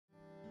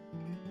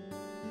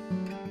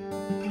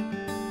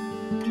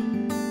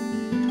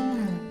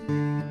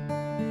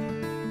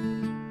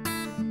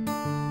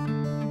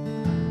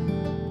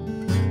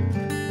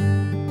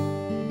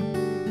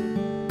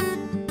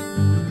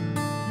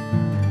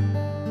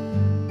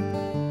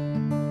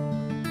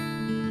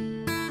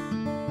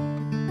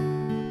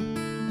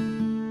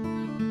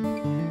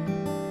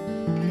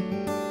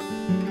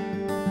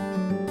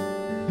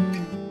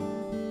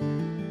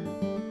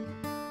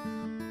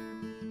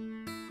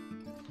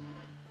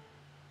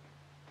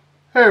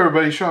Hey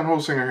everybody, Sean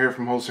Holsinger here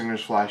from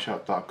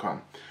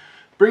holsingersflyshop.com.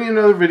 Bringing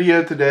another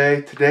video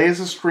today. Today is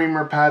a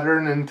streamer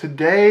pattern, and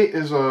today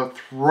is a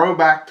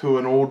throwback to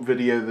an old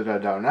video that I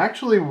done.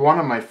 Actually, one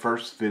of my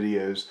first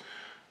videos,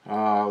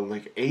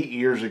 like 8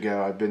 years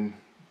ago. I've been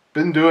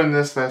doing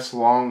this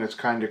long. It's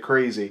kind of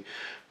crazy,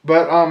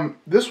 but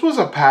this was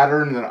a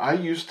pattern that I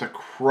used to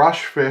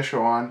crush fish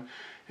on,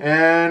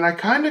 and I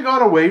kind of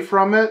got away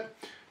from it.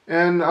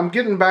 And I'm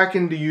getting back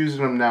into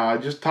using them now. I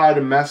just tied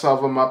a mess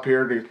of them up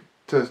here to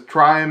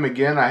try them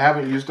again. I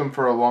haven't used them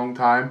for a long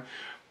time.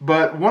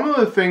 But one of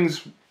the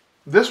things,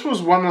 this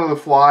was one of the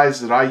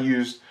flies that I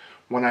used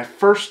when I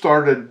first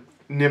started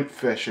nymph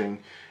fishing.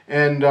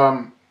 And,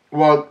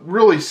 well,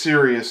 really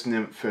serious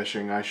nymph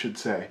fishing, I should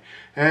say.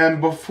 And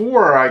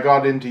before I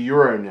got into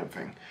Euro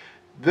nymphing.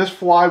 This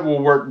fly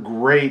will work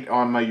great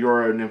on my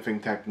Euro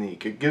nymphing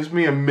technique. It gives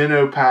me a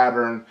minnow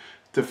pattern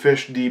to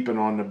fish deep and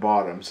on the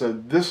bottom. So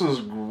this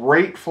is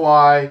great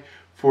fly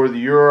for the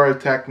Euro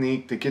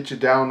technique to get you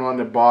down on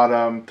the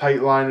bottom,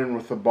 tight lining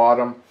with the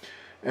bottom.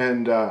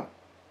 And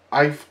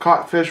I've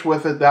caught fish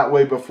with it that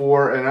way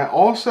before, and I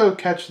also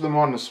catch them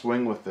on the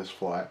swing with this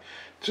fly.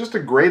 It's just a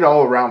great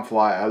all-around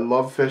fly. I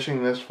love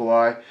fishing this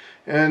fly.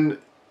 And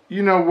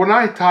you know, when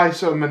I tie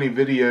so many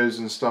videos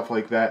and stuff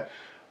like that,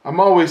 I'm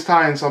always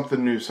tying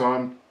something new. So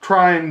I'm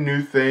trying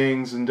new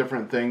things and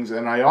different things,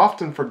 and I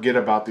often forget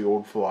about the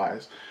old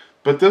flies.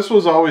 But this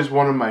was always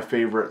one of my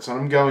favorites, and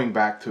I'm going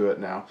back to it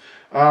now.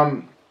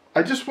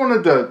 I just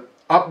wanted to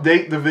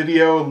update the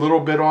video a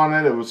little bit on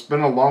it. It's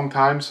been a long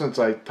time since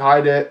I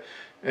tied it,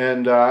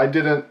 and I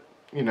didn't,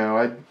 you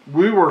know,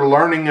 we were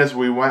learning as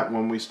we went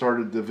when we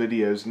started the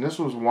videos, and this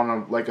was one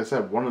of, like I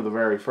said, one of the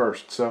very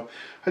first. So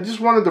I just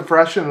wanted to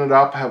freshen it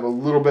up, have a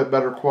little bit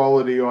better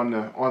quality on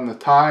the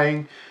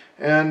tying,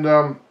 and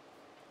I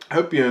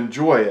hope you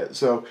enjoy it.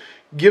 So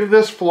give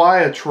this fly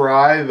a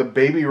try. The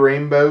baby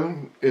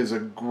rainbow is a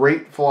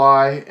great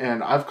fly,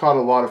 and I've caught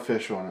a lot of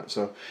fish on it.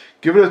 So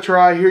give it a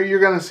try. Here you're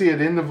going to see it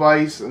in the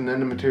vise and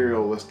then the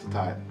material list to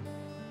tie it.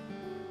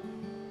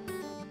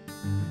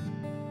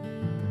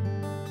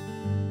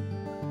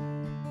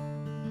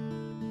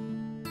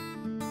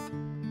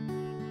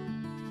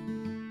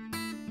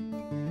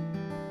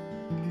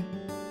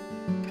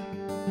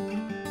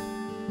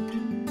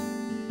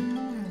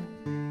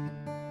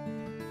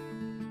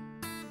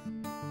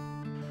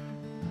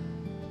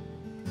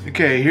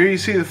 Okay, here you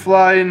see the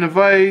fly in the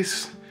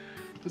vise.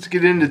 Let's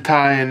get into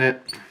tying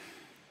it.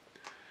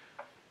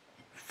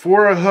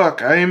 For a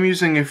hook, I am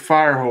using a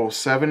Firehole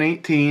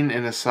 718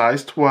 in a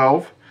size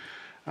 12.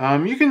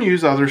 You can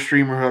use other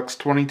streamer hooks,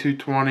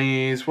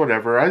 2220s,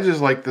 whatever. I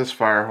just like this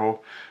Firehole.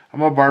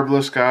 I'm a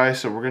barbless guy,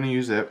 so we're going to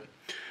use it.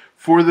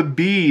 For the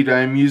bead,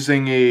 I'm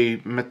using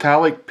a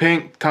metallic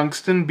pink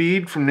tungsten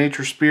bead from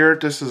Nature Spirit.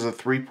 This is a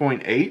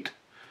 3.8.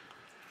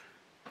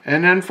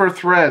 And then for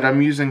thread,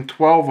 I'm using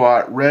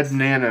 12-aught red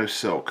nano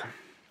silk.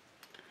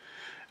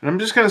 And I'm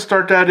just going to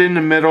start that in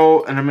the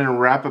middle, and I'm going to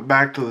wrap it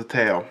back to the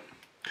tail.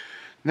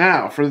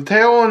 Now, for the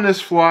tail on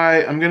this fly,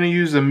 I'm going to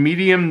use a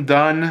medium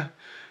done,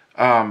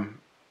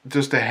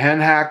 just a hen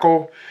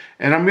hackle.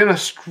 And I'm going to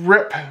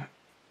strip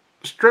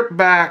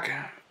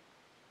back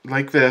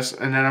like this,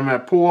 and then I'm going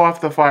to pull off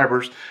the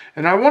fibers.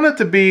 And I want it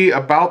to be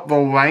about the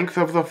length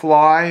of the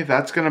fly.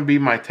 That's going to be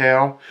my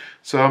tail.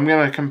 So I'm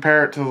going to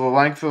compare it to the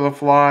length of the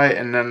fly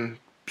and then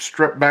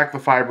strip back the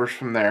fibers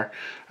from there.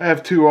 I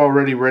have two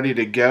already ready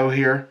to go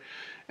here.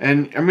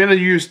 And I'm going to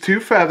use two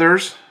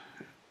feathers.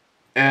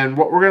 And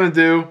what we're going to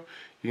do,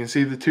 you can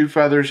see the two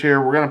feathers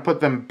here. We're going to put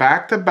them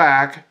back to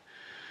back.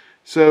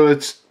 So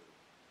it's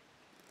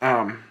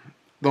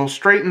they'll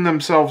straighten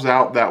themselves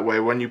out that way.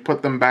 When you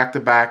put them back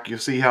to back, you'll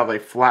see how they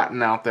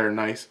flatten out there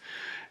nice.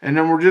 And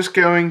then we're just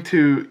going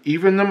to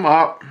even them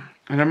up,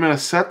 and I'm going to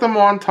set them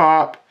on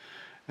top,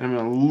 and I'm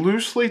going to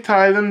loosely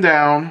tie them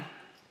down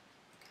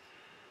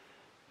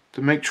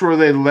to make sure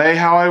they lay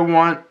how I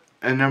want,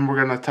 and then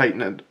we're going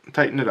to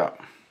tighten it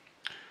up.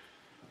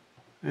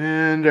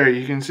 And there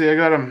you can see I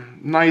got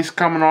them nice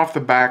coming off the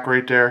back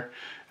right there,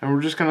 and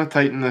we're just going to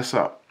tighten this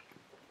up.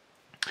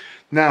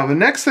 Now the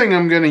next thing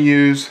I'm going to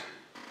use,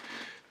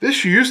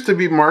 this used to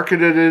be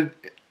marketed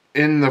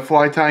in the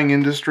fly tying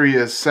industry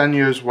as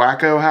Senyo's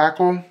Wacko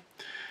Hackle.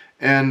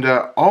 And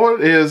all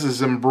it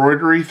is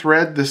embroidery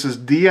thread. This is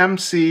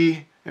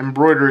DMC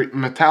embroidery,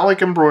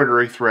 metallic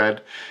embroidery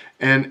thread.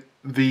 And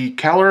the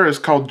color is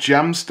called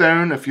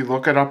Gemstone. If you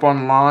look it up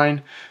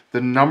online, the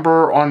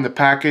number on the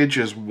package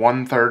is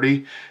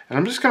 130. And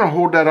I'm just going to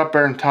hold that up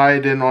there and tie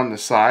it in on the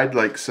side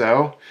like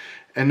so.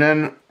 And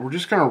then we're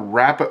just going to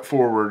wrap it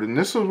forward. And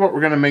this is what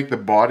we're going to make the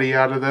body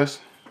out of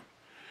this.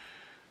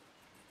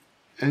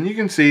 And you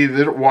can see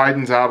that it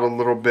widens out a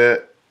little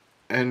bit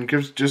and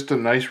gives just a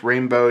nice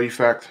rainbow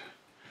effect.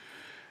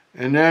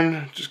 And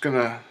then just going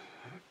to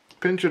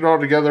pinch it all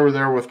together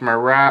there with my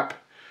wrap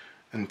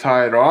and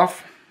tie it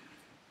off.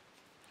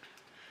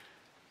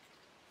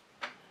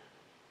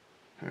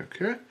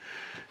 Okay.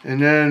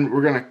 And then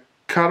we're going to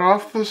cut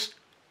off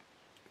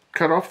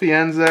the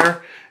ends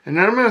there. And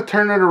then I'm going to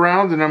turn it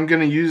around, and I'm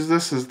going to use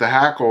this as the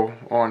hackle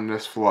on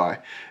this fly.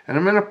 And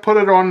I'm going to put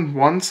it on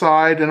one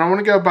side, and I want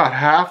to go about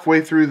halfway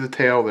through the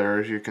tail there,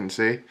 as you can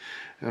see.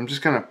 And I'm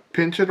just going to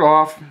pinch it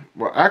off.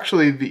 Well,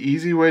 actually, the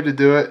easy way to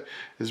do it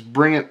is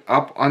bring it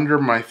up under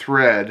my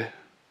thread.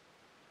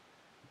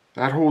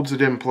 That holds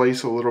it in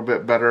place a little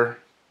bit better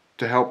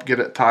to help get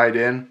it tied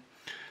in,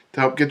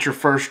 to help get your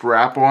first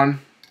wrap on.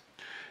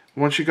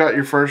 Once you got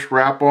your first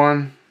wrap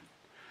on,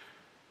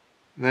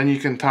 then you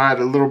can tie it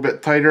a little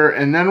bit tighter,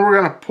 and then we're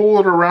going to pull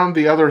it around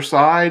the other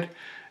side.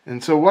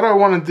 And so what I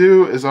want to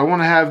do is I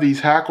want to have these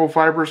hackle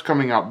fibers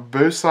coming out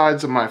both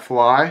sides of my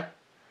fly.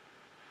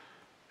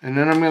 And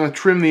then I'm going to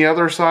trim the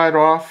other side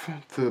off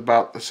to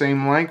about the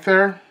same length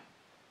there.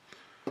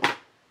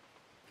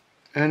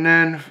 And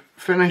then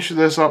finish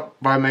this up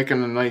by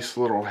making a nice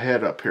little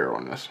head up here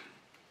on this.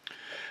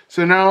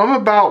 So now I'm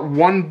about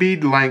 1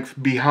 bead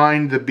length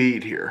behind the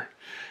bead here.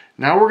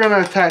 Now we're going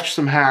to attach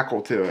some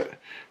hackle to it.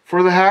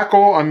 For the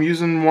hackle, I'm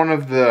using one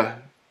of the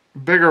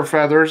bigger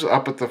feathers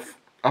up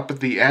at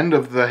the end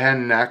of the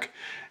hen neck,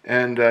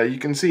 and you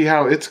can see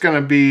how it's going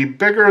to be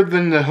bigger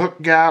than the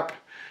hook gap,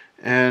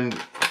 and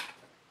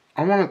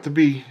I want to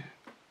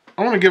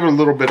give it a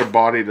little bit of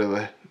body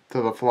to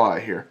the fly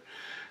here.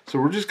 So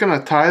we're just going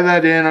to tie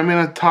that in. I'm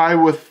going to tie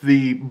with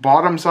the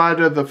bottom side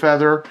of the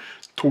feather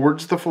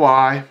towards the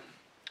fly.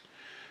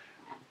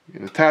 I'm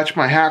going to attach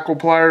my hackle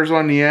pliers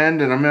on the end,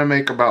 and I'm going to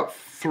make about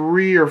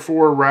 3 or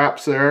 4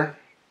 wraps there.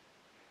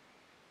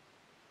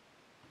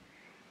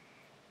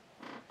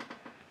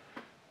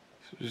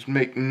 Just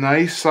make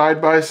nice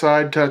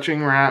side-by-side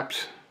touching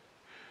wraps.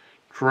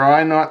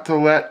 Try not to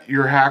let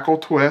your hackle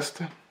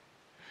twist.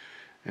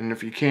 And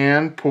if you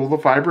can, pull the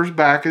fibers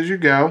back as you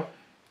go.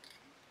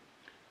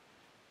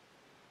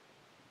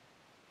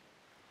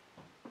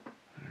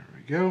 There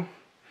we go.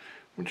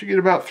 Once you get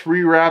about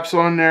 3 wraps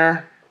on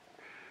there,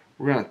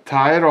 we're going to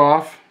tie it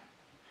off.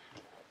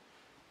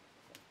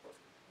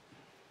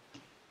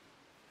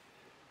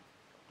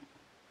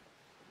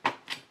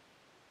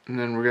 And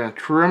then we're going to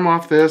trim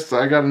off this.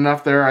 I got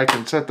enough there. I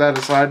can set that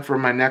aside for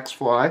my next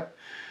fly.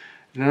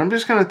 And then I'm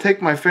just going to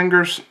take my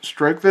fingers,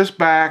 stroke this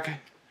back,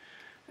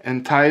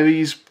 and tie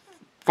these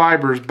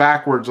fibers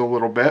backwards a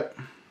little bit.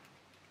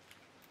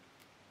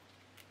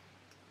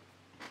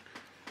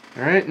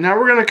 Alright, now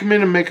we're going to come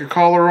in and make a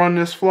collar on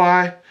this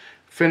fly,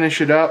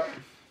 finish it up.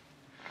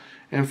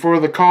 And for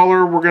the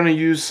collar, we're going to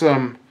use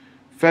some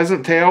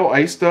pheasant tail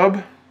ice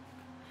dub.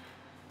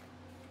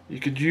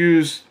 You could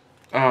use,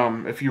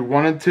 if you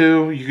wanted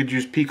to, you could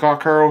use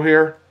peacock herl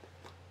here.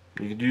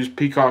 You could use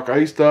peacock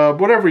ice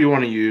dub, whatever you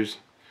want to use.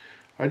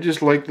 I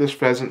just like this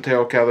pheasant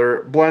tail color.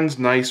 It blends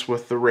nice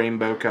with the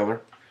rainbow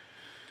color.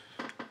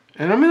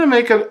 And I'm going to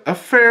make a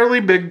fairly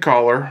big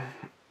collar.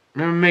 I'm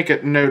going to make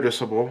it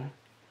noticeable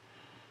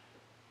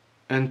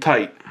and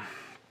tight.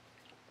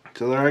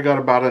 So there, I got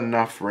about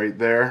enough right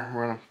there.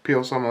 We're going to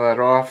peel some of that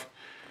off,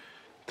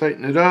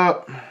 tighten it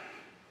up,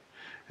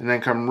 and then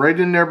come right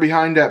in there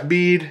behind that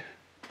bead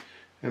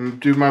and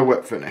do my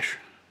whip finish.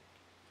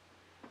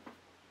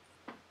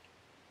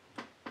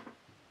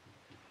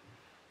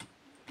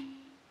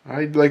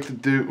 I'd like to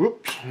do,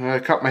 oops, I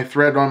cut my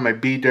thread on my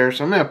bead there,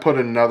 so I'm going to put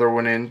another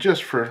one in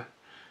just for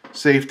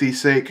safety's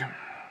sake.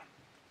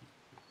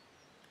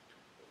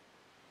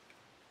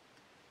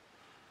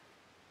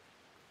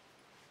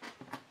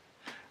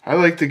 I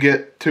like to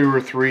get 2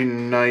 or 3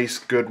 nice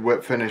good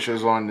whip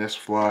finishes on this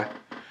fly.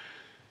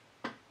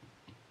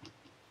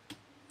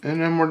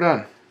 And then we're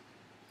done.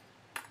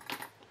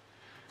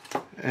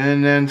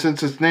 And then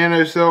since it's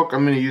nano silk,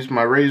 I'm going to use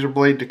my razor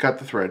blade to cut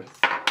the thread.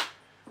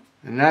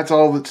 And that's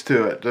all that's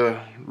to it,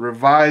 the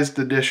revised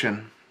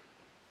edition.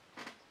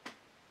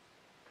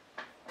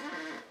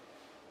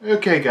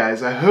 Okay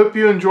guys, I hope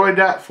you enjoyed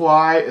that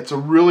fly. It's a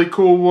really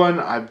cool one.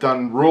 I've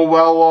done real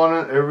well on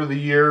it over the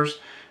years.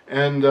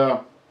 And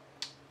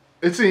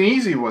it's an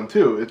easy one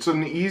too. It's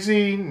an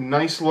easy,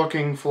 nice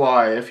looking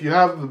fly. If you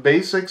have the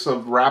basics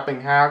of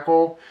wrapping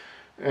hackle,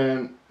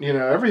 and you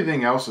know,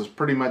 everything else is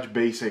pretty much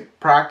basic.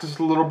 Practice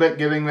a little bit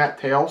getting that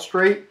tail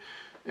straight,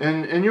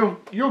 and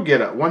you'll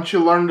get it. Once you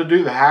learn to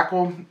do the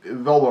hackle,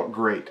 they'll look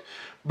great.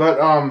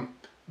 But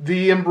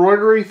the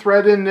embroidery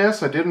thread in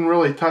this, I didn't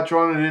really touch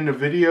on it in the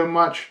video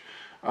much.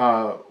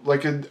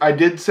 I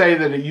did say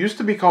that it used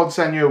to be called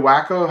Senyo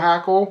Wacko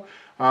hackle.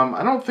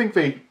 I don't think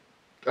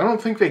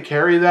they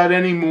carry that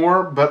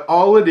anymore, but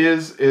all it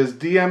is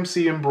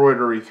DMC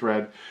embroidery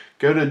thread.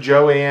 Go to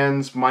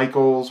Joann's,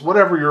 Michael's,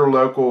 whatever your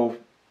local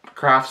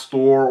craft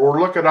store, or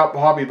look it up,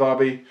 Hobby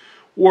Lobby,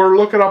 or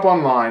look it up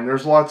online.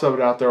 There's lots of it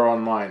out there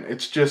online.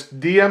 It's just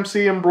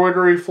DMC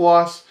embroidery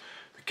floss.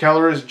 The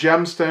color is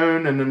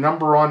gemstone, and the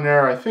number on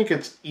there, I think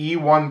it's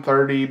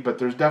E130, but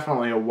there's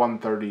definitely a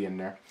 130 in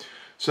there.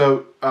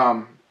 So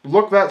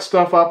look that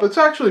stuff up. It's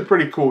actually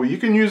pretty cool. You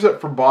can use it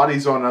for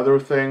bodies on other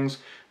things.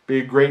 Be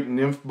a great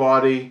nymph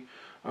body.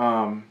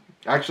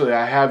 Actually,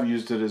 I have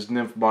used it as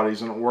nymph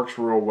bodies, and it works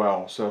real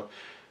well. So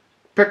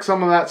pick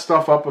some of that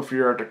stuff up if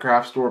you're at the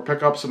craft store.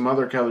 Pick up some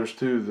other colors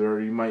too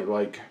that you might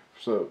like.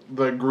 So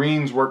the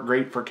greens work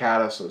great for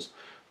caddises.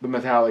 the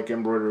metallic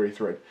embroidery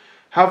thread.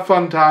 Have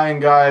fun tying,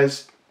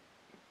 guys.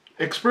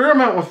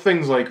 Experiment with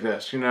things like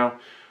this, you know.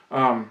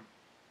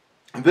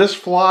 This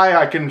fly,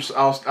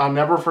 I'll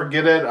never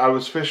forget it. I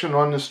was fishing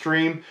on the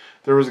stream.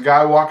 There was a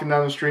guy walking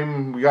down the stream,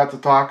 and we got to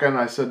talking.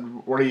 I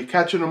said, "What are you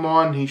catching them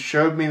on?" He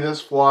showed me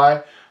this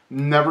fly.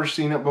 Never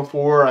seen it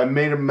before. I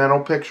made a mental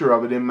picture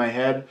of it in my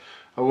head.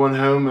 I went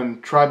home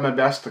and tried my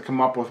best to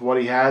come up with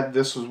what he had.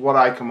 This is what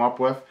I come up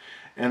with,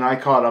 and I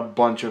caught a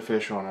bunch of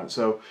fish on it.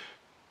 So,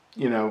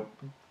 you know,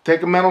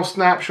 take a mental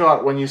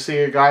snapshot when you see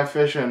a guy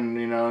fishing,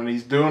 you know, and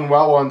he's doing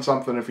well on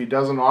something. If he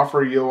doesn't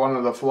offer you one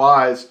of the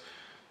flies,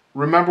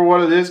 remember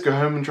what it is, go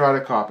home and try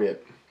to copy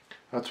it.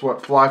 That's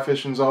what fly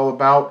fishing's all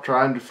about,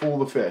 trying to fool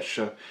the fish.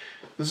 So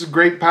this is a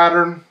great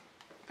pattern.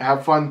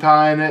 Have fun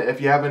tying it.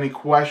 If you have any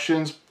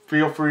questions,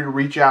 feel free to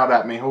reach out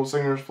at me,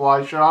 Holsinger's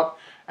Fly Shop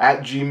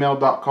at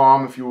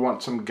gmail.com, if you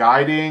want some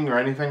guiding or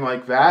anything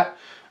like that.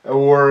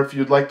 Or if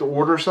you'd like to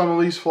order some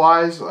of these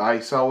flies, I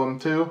sell them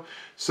too.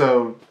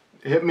 So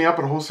hit me up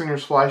at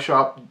Holsinger's Fly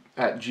Shop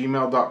at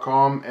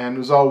gmail.com. And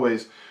as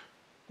always,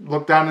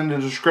 look down in the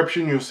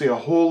description. You'll see a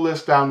whole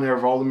list down there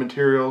of all the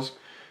materials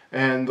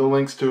and the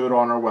links to it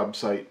on our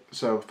website.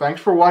 So thanks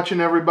for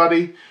watching,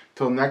 everybody.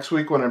 Till next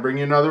week when I bring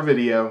you another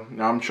video.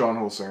 I'm Sean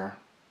Holsinger.